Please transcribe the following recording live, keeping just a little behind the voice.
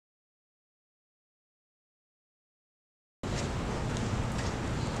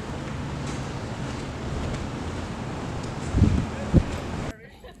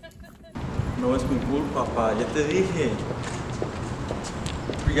No es mi culpa, papá. Ya te dije.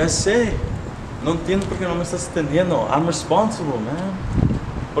 Ya sé. No entiendo por qué no me estás atendiendo. I'm responsible, man.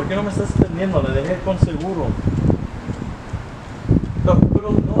 ¿Por qué no me estás atendiendo? Le dejé con seguro.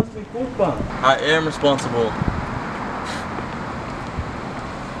 Pero no es mi culpa. I am responsible.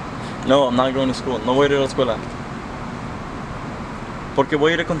 No, I'm not going to school. No voy a ir a la escuela. Porque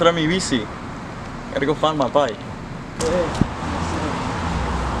voy a ir a encontrar mi bici. I gotta go find my bike.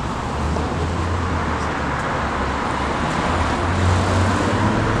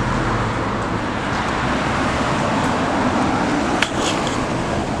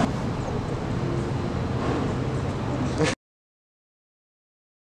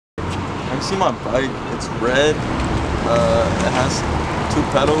 You see my bike? It's red. It has 2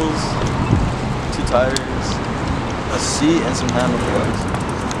 pedals, 2 tires, a seat, and some handlebars.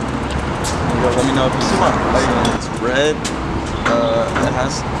 Let me know if you see my bike. It's red. It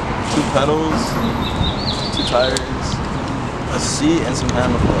has 2 pedals, 2 tires, a seat, and some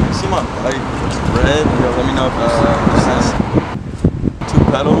handlebars. You see my bike? It's red. Let me know if it has 2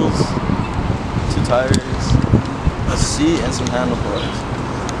 pedals, 2 tires, a seat, and some handlebars.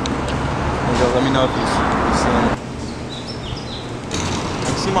 Let me know if you've seen it.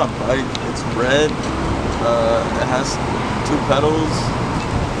 You see my bike? It's red. It has 2 pedals.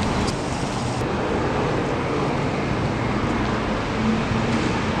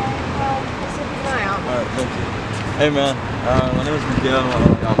 Alright, thank you. Hey man, my name is Miguel.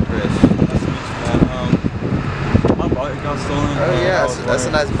 I'm Chris. Nice to meet you, man. My bike got stolen. Oh yeah, that's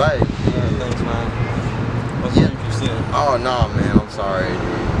a nice bike. Thanks, man. I was wondering if you've seen it. Oh no, man, I'm sorry.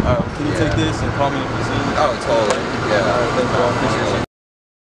 Alright, can you take this and call me if you see it? Oh, totally. Yeah. Alright, thanks, bro. I appreciate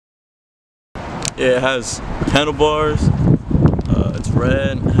you. Yeah, it has handlebars. It's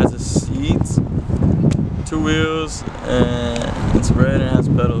red. It has a seat, 2 wheels, and it's red and it has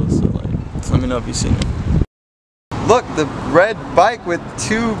pedals. So like, let me know if you've seen it. Look, the red bike with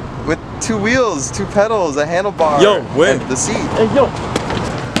two wheels, 2 pedals, a handlebar. Yo, wait. And the seat. Hey, yo.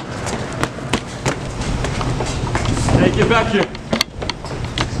 Hey, get back here.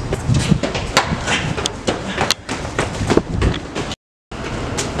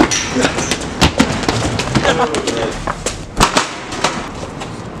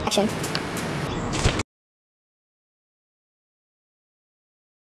 Action.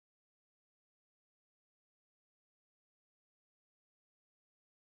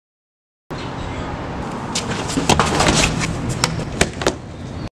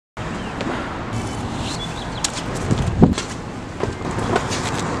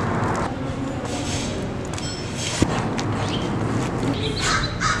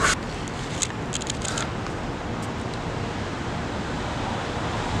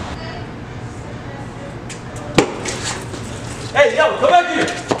 Hey, yo, come back here!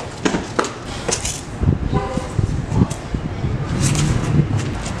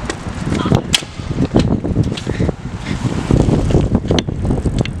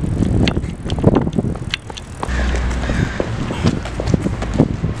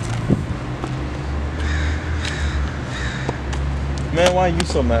 Man, why are you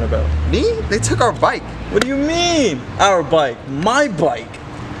so mad about it? Me? They took our bike. What do you mean? Our bike. My bike.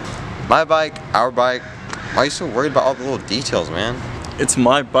 My bike, our bike. Why are you so worried about all the little details, man? It's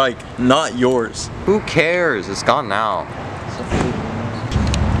my bike, not yours. Who cares? It's gone now.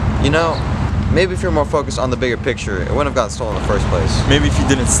 You know, maybe if you're more focused on the bigger picture, it wouldn't have gotten stolen in the first place. Maybe if you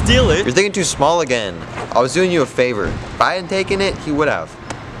didn't steal it. You're thinking too small again. I was doing you a favor. If I hadn't taken it, he would have.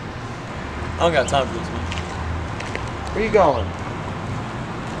 I don't got time for this, man. Where you going?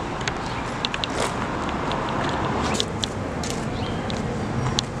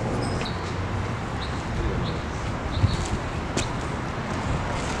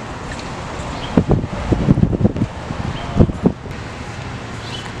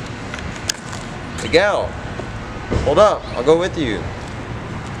 Miguel, hold up, I'll go with you.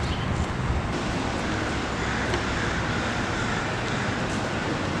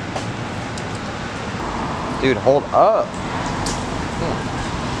 Dude, hold up.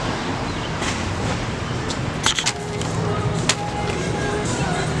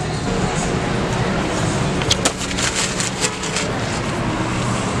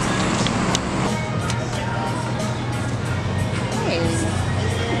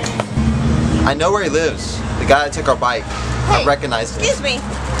 I know where he lives. The guy that took our bike. Hey, I recognized him. Excuse me.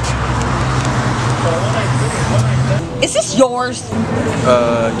 Is this yours?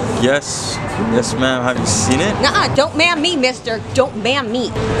 Yes. Yes, ma'am. Have you seen it? Nuh-uh, don't ma'am me, mister. Don't ma'am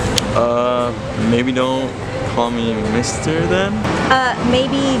me. Maybe don't call me mister then?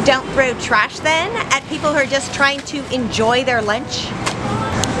 Maybe don't throw trash then at people who are just trying to enjoy their lunch?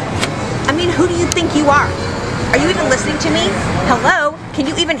 I mean, who do you think you are? Are you even listening to me? Hello? Can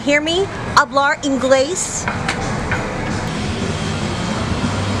you even hear me? Hablar inglés?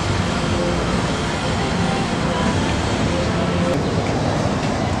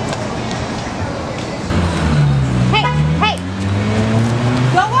 Hey, hey!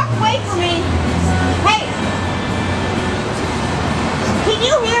 Don't walk away from me! Hey! Can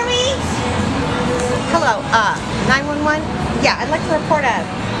you hear me? Hello, 911? Yeah, I'd like to report a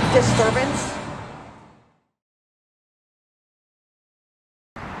disturbance.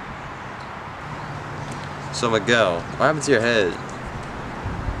 So Miguel, what happened to your head?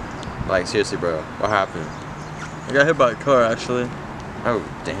 Like seriously, bro, what happened? I got hit by a car, actually. Oh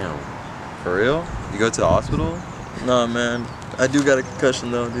damn, for real? You go to the hospital? Nah, man. I do got a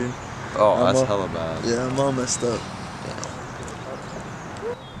concussion, though, dude. Oh, I'm that's all- hella bad. Yeah, I'm all messed up.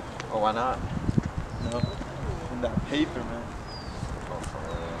 Oh, why not? No. And that paper, man. Oh, for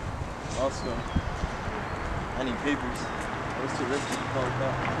real. Also, I need papers. I was too risky to call it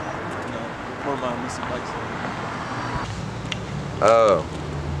back. You know, report my missing bikes. Oh,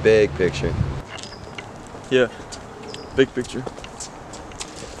 big picture. Yeah, big picture.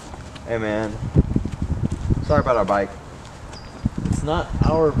 Hey man, sorry about our bike. It's not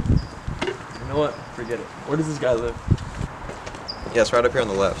our. You know what? Forget it. Where does this guy live? Yeah, it's right up here on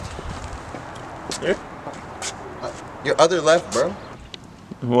the left. Here? Your other left, bro.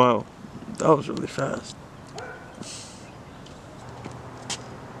 Wow, that was really fast.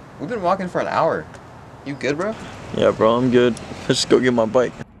 We've been walking for an hour. You good, bro? Yeah, bro, I'm good. Let's go get my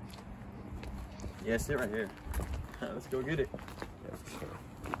bike. Yeah, sit right here. Let's go get it. Yeah, for sure.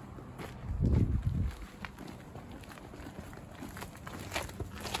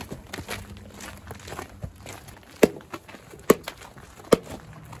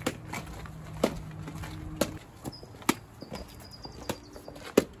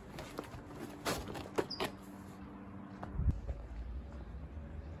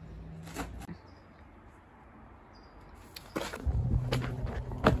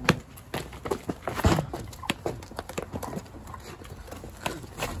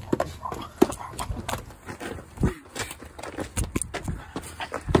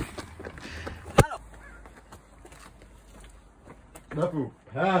 No,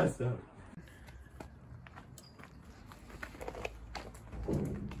 pass out.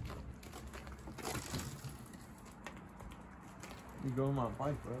 You go on my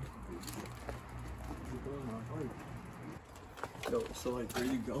bike, bro. You go on my bike. Yo, so like, where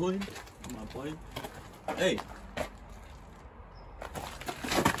you going? On my bike? Hey!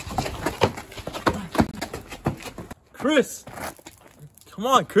 Chris! Come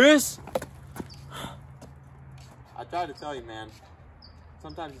on, Chris! I tried to tell you, man.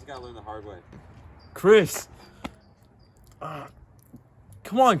 Sometimes you just gotta learn the hard way. Chris!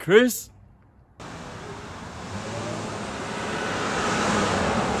 Come on, Chris!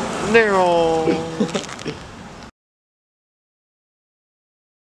 No.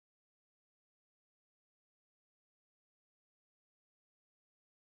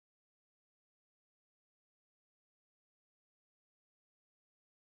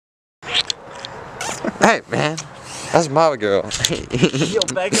 Hey, man. That's my girl. Yo,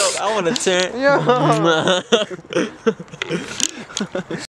 back up. I want to turn. Yo.